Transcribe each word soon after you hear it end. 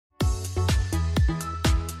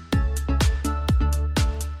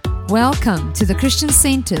Welcome to the Christian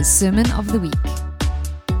Center's Sermon of the Week.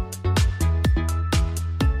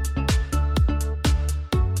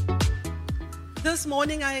 This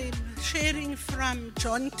morning I'm sharing from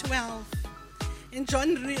John 12. And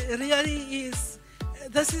John really is,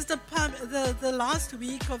 this is the last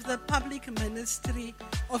week of the public ministry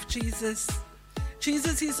of Jesus.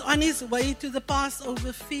 Jesus is on his way to the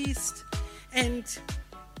Passover feast, and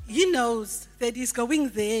he knows that he's going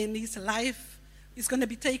there and his life is going to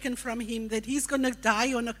be taken from him, that he's going to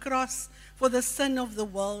die on a cross for the sin of the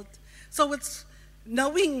world. So it's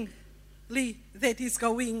knowingly that he's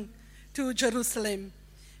going to Jerusalem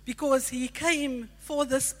because he came for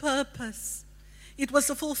this purpose. It was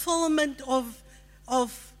a fulfillment of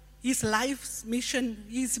his life's mission,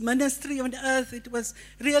 his ministry on earth. It was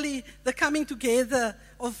really the coming together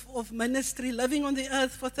of ministry, living on the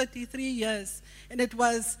earth for 33 years. And it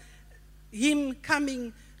was him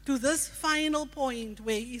coming to this final point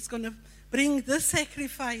where he's going to bring this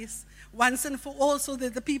sacrifice once and for all so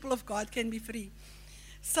that the people of God can be free.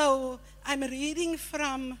 So I'm reading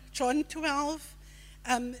from John 12.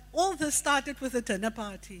 All this started with a dinner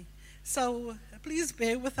party. So please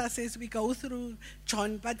bear with us as we go through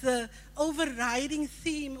John. But the overriding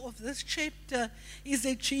theme of this chapter is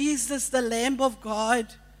that Jesus, the Lamb of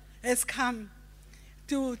God, has come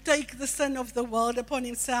to take the sin of the world upon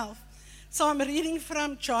himself. So I'm reading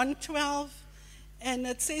from John 12, and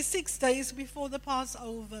it says 6 days before the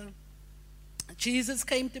Passover, Jesus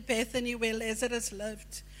came to Bethany where Lazarus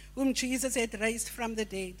lived, whom Jesus had raised from the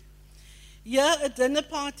dead. Here a dinner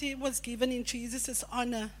party was given in Jesus'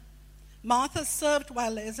 honor. Martha served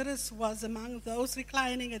while Lazarus was among those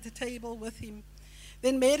reclining at the table with him.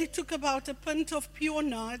 Then Mary took about a pint of pure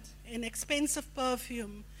nard, an expensive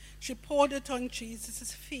perfume. She poured it on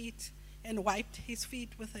Jesus' feet and wiped his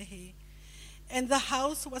feet with her hair. And the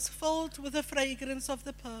house was filled with the fragrance of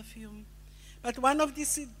the perfume. But one of the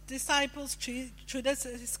disciples, Judas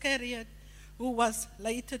Iscariot, who was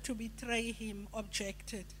later to betray him,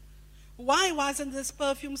 objected. Why wasn't this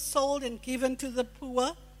perfume sold and given to the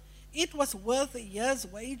poor? It was worth a year's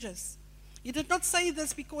wages. He did not say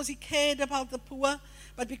this because he cared about the poor,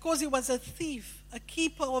 but because he was a thief, a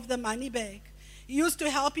keeper of the money bag. He used to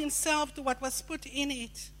help himself to what was put in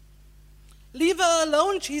it. Leave her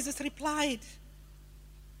alone, Jesus replied.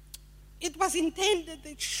 It was intended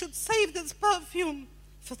that you should save this perfume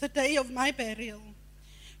for the day of my burial.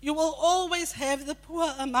 You will always have the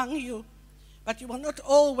poor among you, but you will not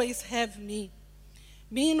always have me.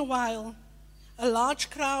 Meanwhile, a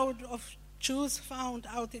large crowd of Jews found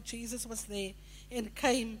out that Jesus was there and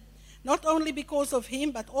came, not only because of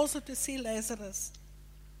him, but also to see Lazarus,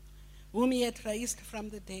 whom he had raised from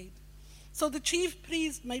the dead. So the chief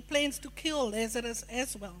priest made plans to kill Lazarus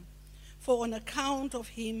as well, for on account of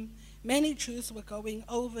him, many Jews were going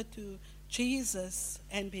over to Jesus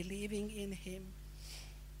and believing in him.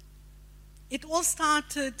 It all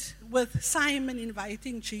started with Simon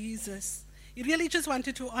inviting Jesus. He really just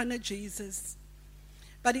wanted to honor Jesus.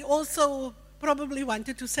 But he also probably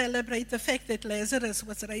wanted to celebrate the fact that Lazarus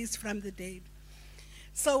was raised from the dead.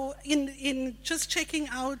 So in just checking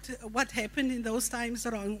out what happened in those times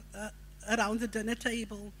around the dinner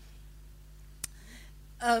table,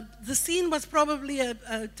 the scene was probably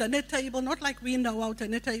a dinner table, not like we know our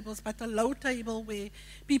dinner tables, but a low table where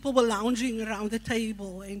people were lounging around the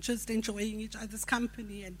table and just enjoying each other's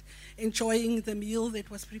company and enjoying the meal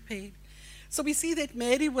that was prepared. So we see that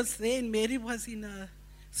Mary was there, and Mary was in a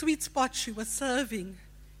sweet spot. She was serving,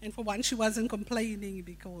 and for once she wasn't complaining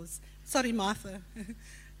because, sorry Martha,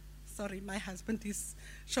 sorry, my husband is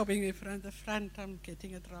showing me from the front, I'm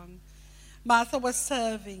getting it wrong. Martha was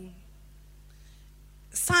serving.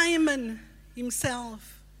 Simon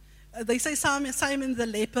himself, they say Simon the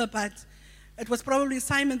leper, but it was probably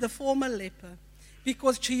Simon the former leper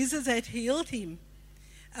because Jesus had healed him.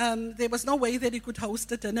 There was no way that he could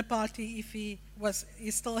host a dinner party if he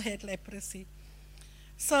still had leprosy.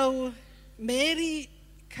 So Mary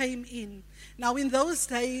came in. Now in those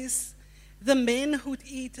days, the men would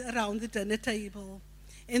eat around the dinner table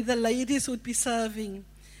and the ladies would be serving.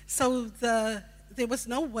 So there was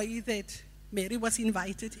no way that Mary was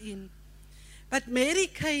invited in. But Mary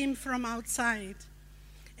came from outside,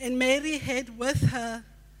 and Mary had with her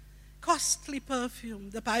costly perfume.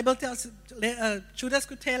 The Bible tells, Judas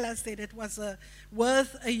could tell us that it was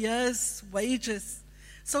worth a year's wages.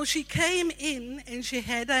 So she came in, and she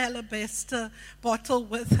had an alabaster bottle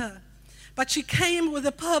with her. But she came with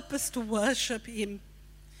a purpose to worship him.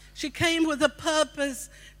 She came with a purpose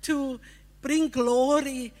to bring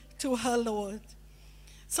glory to her Lord.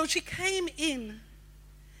 So she came in,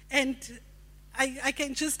 and I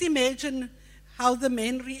can just imagine how the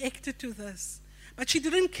men reacted to this. But she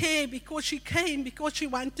didn't care because she came, because she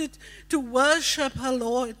wanted to worship her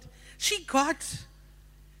Lord. She got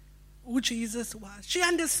who Jesus was. She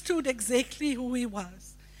understood exactly who he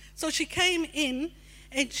was. So she came in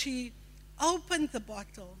and she opened the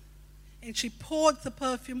bottle and she poured the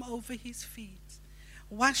perfume over his feet,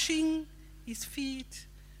 washing his feet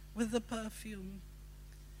with the perfume.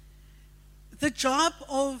 The job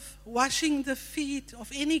of washing the feet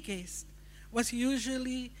of any guest was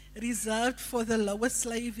usually reserved for the lowest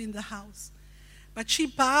slave in the house. But she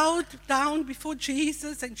bowed down before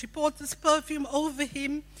Jesus and she poured this perfume over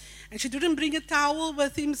him, and she didn't bring a towel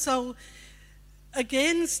with him, so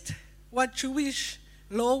against what Jewish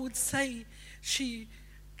law would say, she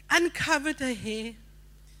uncovered her hair.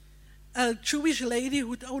 A Jewish lady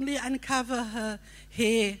would only uncover her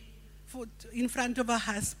hair in front of her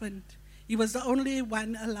husband. He was the only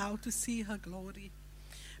one allowed to see her glory.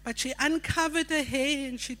 But she uncovered her hair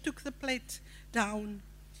and she took the plate down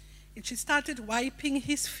and she started wiping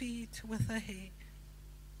his feet with her hair.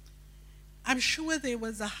 I'm sure there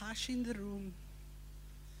was a hush in the room.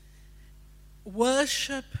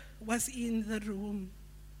 Worship was in the room.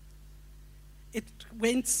 It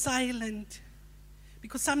went silent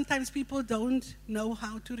because sometimes people don't know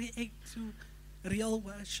how to react to real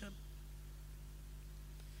worship.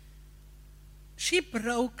 She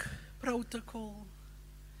broke protocol.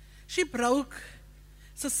 She broke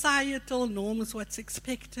societal norms, what's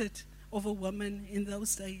expected of a woman in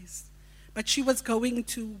those days. But she was going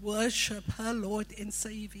to worship her Lord and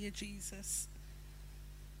Savior, Jesus.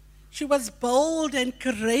 She was bold and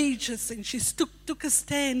courageous, and she took a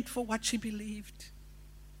stand for what she believed.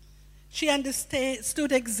 She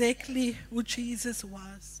understood exactly who Jesus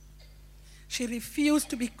was. She refused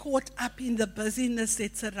to be caught up in the busyness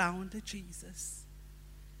that surrounded Jesus.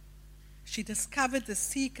 She discovered the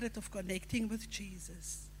secret of connecting with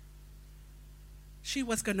Jesus. She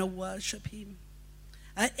was going to worship him.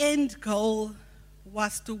 Her end goal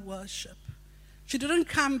was to worship. She didn't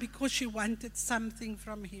come because she wanted something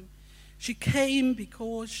from him. She came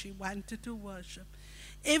because she wanted to worship.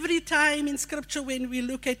 Every time in Scripture when we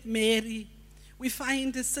look at Mary, we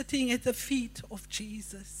find her sitting at the feet of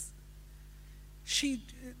Jesus.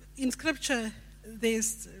 In Scripture,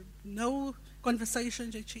 there's no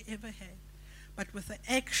conversation that she ever had, but with her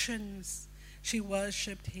actions, she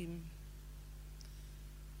worshipped him.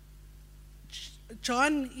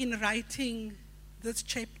 John, in writing this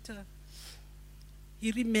chapter,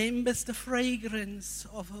 he remembers the fragrance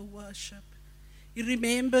of her worship. He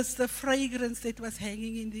remembers the fragrance that was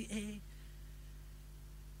hanging in the air.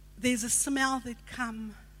 There's a smell that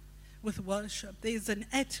comes with worship. There's an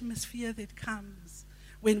atmosphere that comes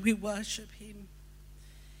when we worship him.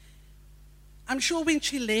 I'm sure when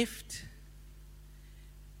she left,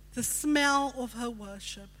 the smell of her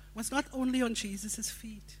worship was not only on Jesus'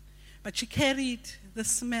 feet, but she carried the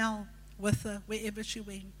smell with her wherever she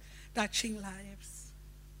went, touching lives.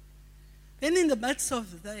 Then in the midst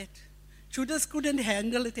of that, Judas couldn't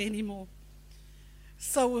handle it anymore.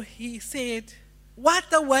 So he said, "What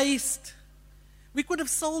a waste. We could have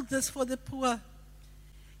sold this for the poor."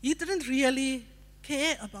 He didn't really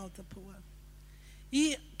care about the poor.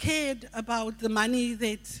 He cared about the money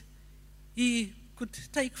that he could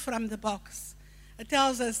take from the box. It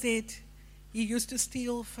tells us that he used to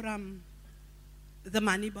steal from the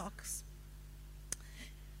money box.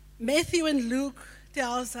 Matthew and Luke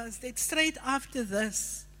tells us that straight after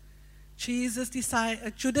this, Judas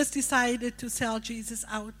decided to sell Jesus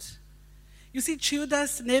out. You see,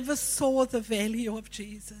 Judas never saw the value of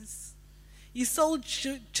Jesus. He sold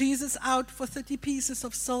Jesus out for 30 pieces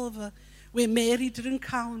of silver, where Mary didn't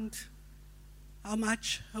count how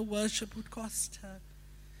much her worship would cost her.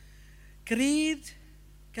 Greed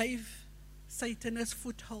gave Satan a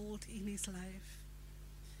foothold in his life.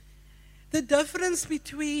 The difference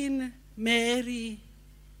between Mary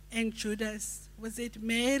and Judas was that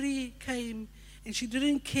Mary came and she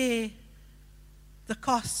didn't care the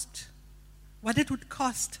cost, what it would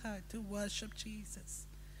cost her to worship Jesus.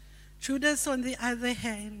 Judas, on the other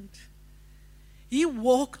hand, he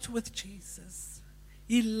walked with Jesus.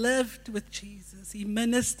 He lived with Jesus. He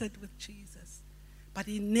ministered with Jesus. But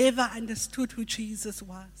he never understood who Jesus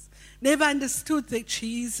was. Never understood that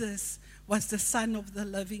Jesus was the Son of the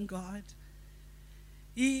living God.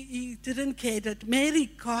 He didn't care that Mary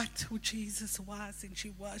got who Jesus was and she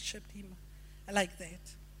worshipped him like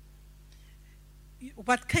that.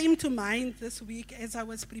 What came to mind this week as I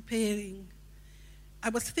was preparing, I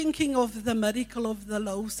was thinking of the miracle of the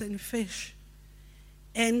loaves and fish.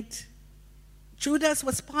 And Judas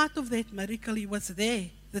was part of that miracle. He was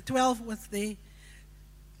there. The 12 was there.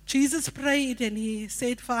 Jesus prayed and he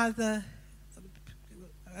said, Father,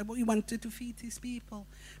 he wanted to feed his people.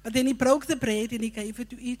 But then he broke the bread and he gave it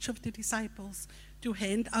to each of the disciples to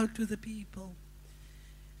hand out to the people.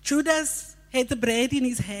 Judas had the bread in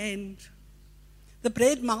his hand. The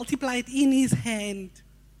bread multiplied in his hand.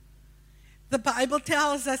 The Bible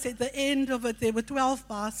tells us at the end of it, there were 12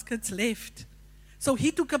 baskets left. So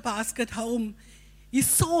he took a basket home. He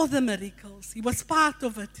saw the miracles. He was part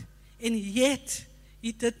of it. And yet,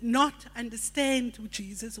 he did not understand who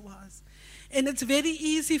Jesus was. And it's very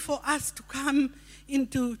easy for us to come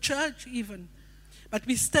into church even. But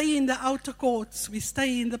we stay in the outer courts. We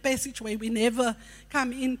stay in the passageway. We never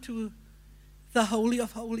come into the Holy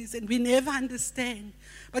of Holies. And we never understand.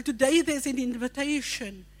 But today there's an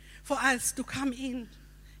invitation for us to come in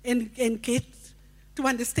and get to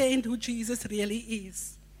understand who Jesus really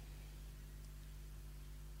is.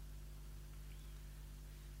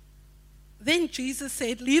 Then Jesus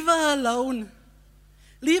said, leave her alone.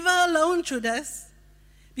 Leave her alone, Judas.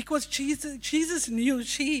 Because Jesus knew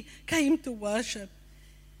she came to worship.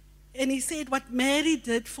 And he said, what Mary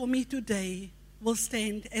did for me today will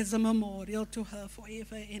stand as a memorial to her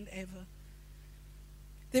forever and ever.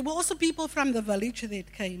 There were also people from the village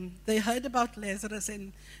that came. They heard about Lazarus,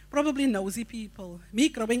 and probably nosy people. Me,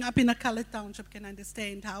 growing up in a colored township, can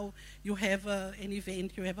understand how you have an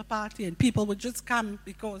event, you have a party, and people would just come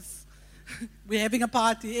because we're having a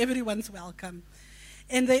party, everyone's welcome.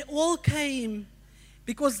 And they all came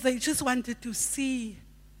because they just wanted to see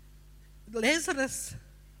Lazarus,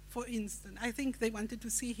 for instance. I think they wanted to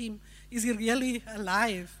see him. Is he really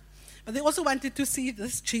alive? But they also wanted to see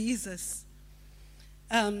this Jesus.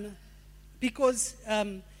 Because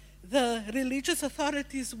the religious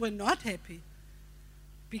authorities were not happy,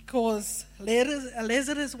 because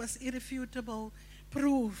Lazarus was irrefutable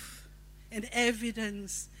proof and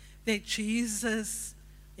evidence that Jesus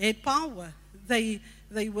had power. The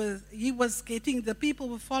people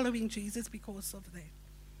were following Jesus because of that.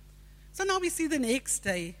 So now we see the next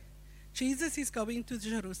day, Jesus is going to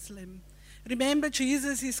Jerusalem. Remember,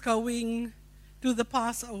 Jesus is going to the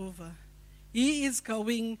Passover. He is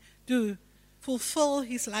going to fulfill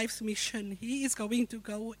his life's mission. He is going to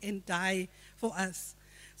go and die for us.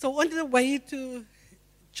 So on the way to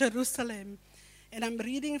Jerusalem, and I'm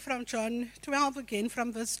reading from John 12 again,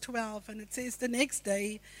 from verse 12, and it says, the next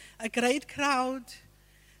day, a great crowd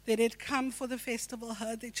that had come for the festival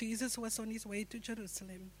heard that Jesus was on his way to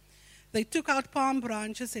Jerusalem. They took out palm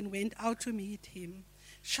branches and went out to meet him,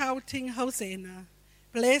 shouting, Hosanna!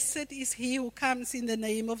 Blessed is he who comes in the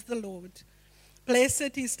name of the Lord.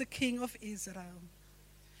 Blessed is the King of Israel.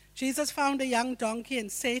 Jesus found a young donkey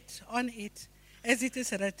and sat on it, as it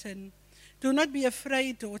is written, do not be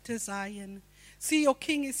afraid, daughter Zion. See, your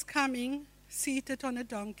king is coming, seated on a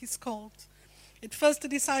donkey's colt. At first the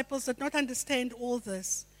disciples did not understand all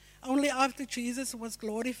this. Only after Jesus was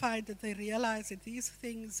glorified did they realize that these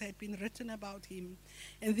things had been written about him,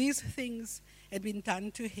 and these things had been done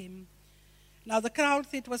to him. Now the crowd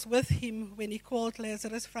that was with him when he called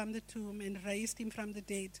Lazarus from the tomb and raised him from the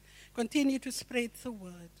dead continued to spread the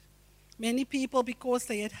word. Many people, because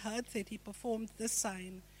they had heard that he performed this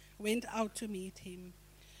sign, went out to meet him.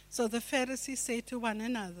 So the Pharisees said to one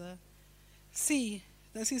another, see,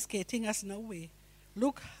 this is getting us nowhere.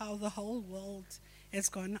 Look how the whole world has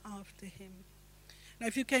gone after him. Now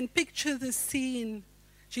if you can picture the scene,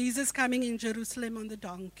 Jesus coming in Jerusalem on the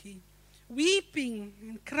donkey, weeping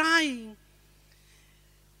and crying,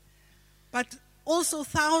 but also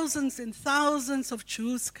thousands and thousands of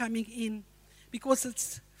Jews coming in because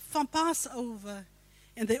it's from Passover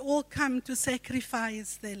and they all come to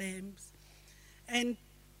sacrifice their lambs. And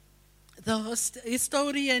the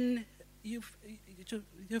historian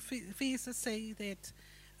Euphesians say that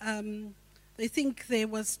they think there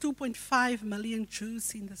was 2.5 million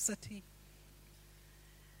Jews in the city.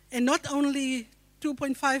 And not only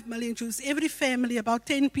 2.5 million Jews, every family, about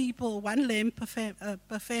 10 people, one lamb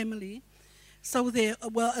per family. So there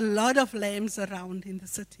were a lot of lambs around in the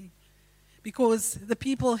city because the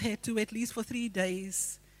people had to, at least for 3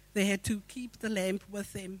 days, they had to keep the lamb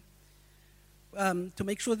with them to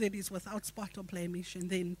make sure that it is without spot or blemish and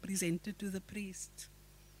then presented to the priest.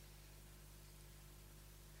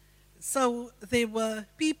 So there were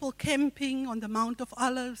people camping on the Mount of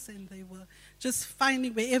Olives, and they were just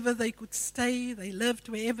finding wherever they could stay. They lived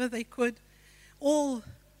wherever they could, all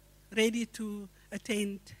ready to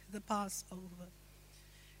attend the Passover.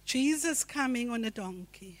 Jesus coming on a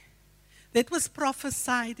donkey. That was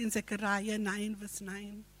prophesied in Zechariah 9 verse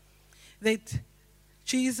 9. That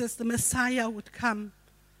Jesus, the Messiah, would come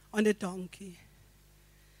on a donkey.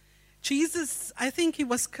 Jesus, I think he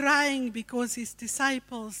was crying because his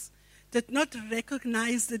disciples did not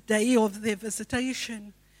recognize the day of their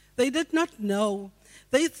visitation. They did not know.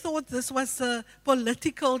 They thought this was a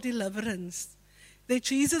political deliverance, that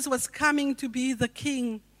Jesus was coming to be the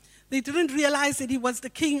king. They didn't realize that he was the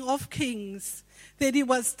King of Kings, that he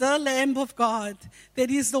was the Lamb of God, that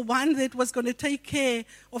he's the one that was going to take care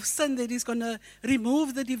of sin, that he's going to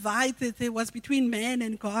remove the divide that there was between man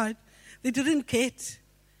and God. They didn't get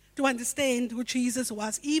to understand who Jesus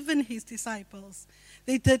was, even his disciples.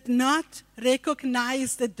 They did not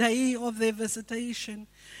recognize the day of their visitation.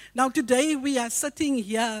 Now today we are sitting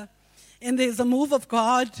here and there's a move of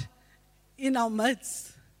God in our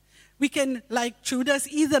midst. We can, like Judas,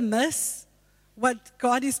 either miss what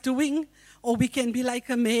God is doing, or we can be like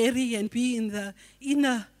a Mary and be in the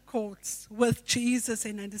inner courts with Jesus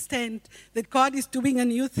and understand that God is doing a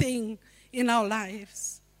new thing in our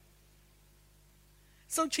lives.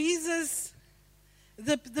 So Jesus,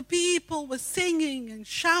 the people were singing and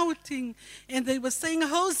shouting, and they were saying,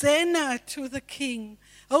 Hosanna to the King.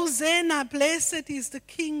 Hosanna, blessed is the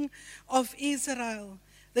King of Israel.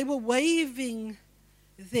 They were waving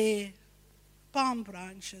their palm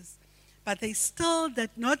branches, but they still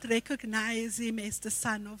did not recognize him as the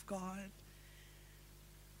Son of God.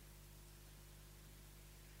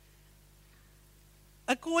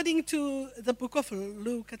 According to the book of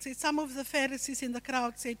Luke, it says some of the Pharisees in the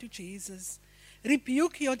crowd said to Jesus,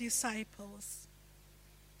 rebuke your disciples.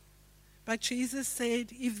 But Jesus said,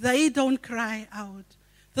 if they don't cry out,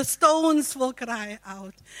 the stones will cry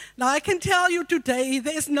out. Now I can tell you today,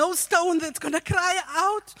 there's no stone that's going to cry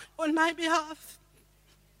out on my behalf.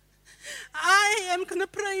 I am going to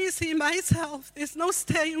praise him myself. There's no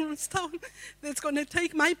stone that's going to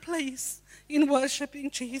take my place in worshiping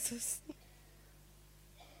Jesus.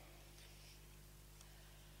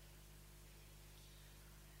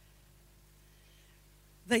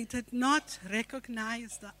 They did not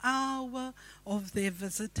recognize the hour of their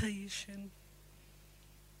visitation.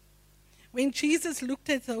 When Jesus looked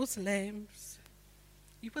at those lambs,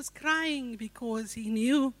 he was crying because he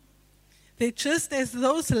knew that just as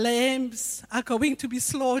those lambs are going to be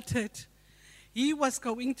slaughtered, he was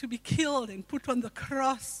going to be killed and put on the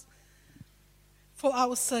cross for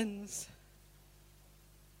our sins.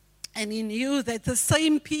 And he knew that the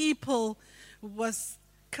same people was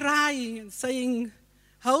crying and saying,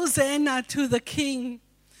 Hosanna to the King,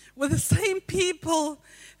 were the same people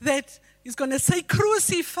that is going to say,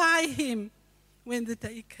 crucify him when the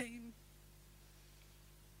day came.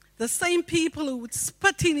 The same people who would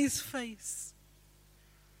spit in his face.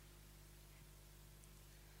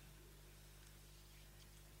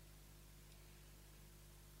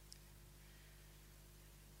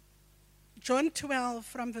 John 12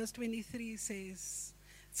 from verse 23 says,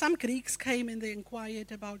 some Greeks came and they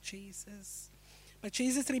inquired about Jesus. But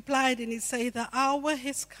Jesus replied and he said, the hour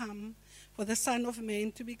has come for the Son of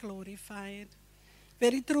Man to be glorified.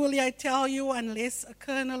 Very truly I tell you, unless a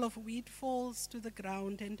kernel of wheat falls to the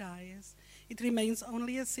ground and dies, it remains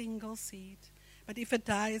only a single seed. But if it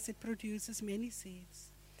dies, it produces many seeds.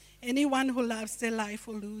 Anyone who loves their life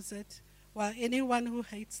will lose it, while anyone who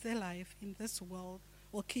hates their life in this world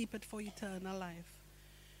will keep it for eternal life.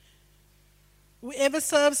 Whoever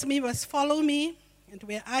serves me must follow me, and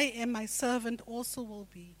where I am, my servant also will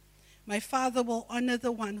be. My Father will honor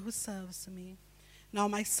the one who serves me. Now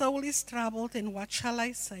my soul is troubled, and what shall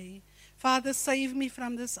I say? Father, save me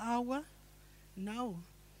from this hour? No,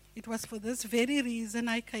 it was for this very reason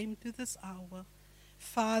I came to this hour.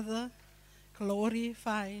 Father,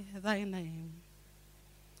 glorify thy name.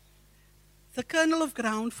 The kernel of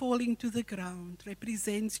ground falling to the ground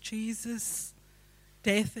represents Jesus'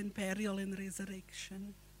 death and burial and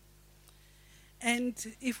resurrection. And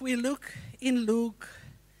if we look in Luke,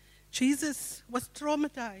 Jesus was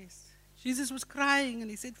traumatized. Jesus was crying and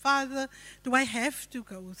he said, Father, do I have to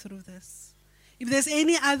go through this? If there's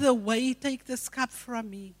any other way, take this cup from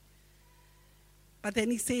me. But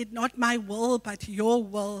then he said, not my will, but your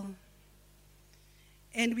will.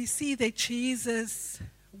 And we see that Jesus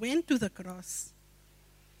went to the cross.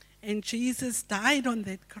 And Jesus died on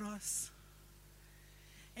that cross.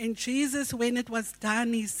 And Jesus, when it was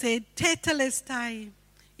done, he said, Tetelestai,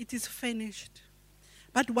 it is finished.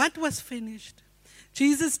 But what was finished?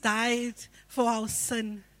 Jesus died for our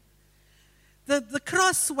sin. The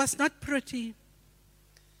cross was not pretty.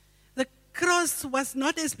 The cross was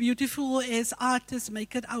not as beautiful as artists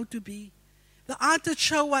make it out to be. The artists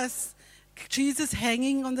show us Jesus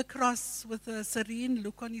hanging on the cross with a serene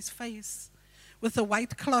look on his face, with a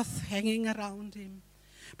white cloth hanging around him.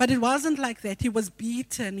 But it wasn't like that. He was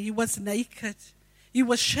beaten. He was naked. He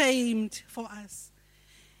was shamed for us.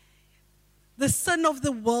 the sin of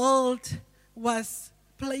the world was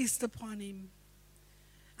placed upon him.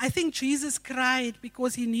 I think Jesus cried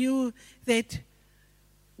because he knew that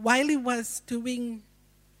while he was doing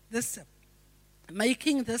this,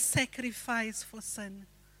 making this sacrifice for sin,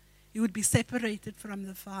 he would be separated from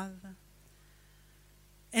the Father.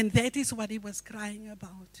 And that is what he was crying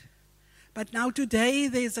about. But now today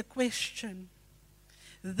there's a question.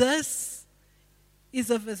 This is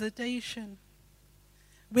a visitation.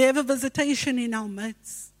 We have a visitation in our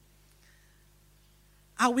midst.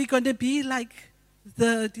 Are we going to be like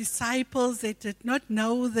the disciples that did not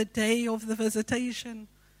know the day of the visitation?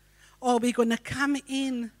 Or are we going to come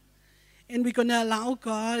in and we're going to allow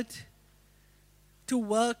God to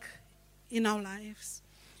work in our lives?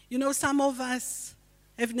 You know, some of us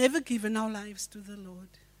have never given our lives to the Lord.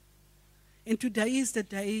 And today is the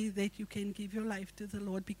day that you can give your life to the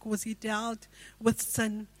Lord, because he dealt with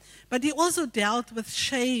sin. But he also dealt with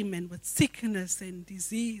shame and with sickness and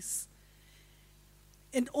disease.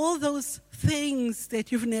 And all those things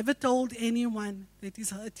that you've never told anyone that is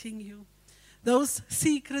hurting you. Those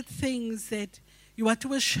secret things that you are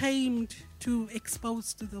too ashamed to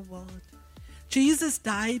expose to the world. Jesus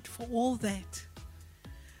died for all that.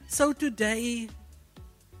 So today,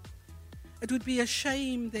 it would be a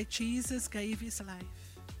shame that Jesus gave his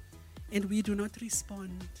life and we do not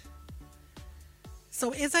respond.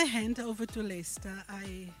 So as I hand over to Lester,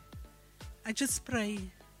 I just pray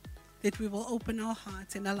that we will open our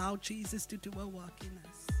hearts and allow Jesus to do a work in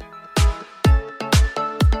us.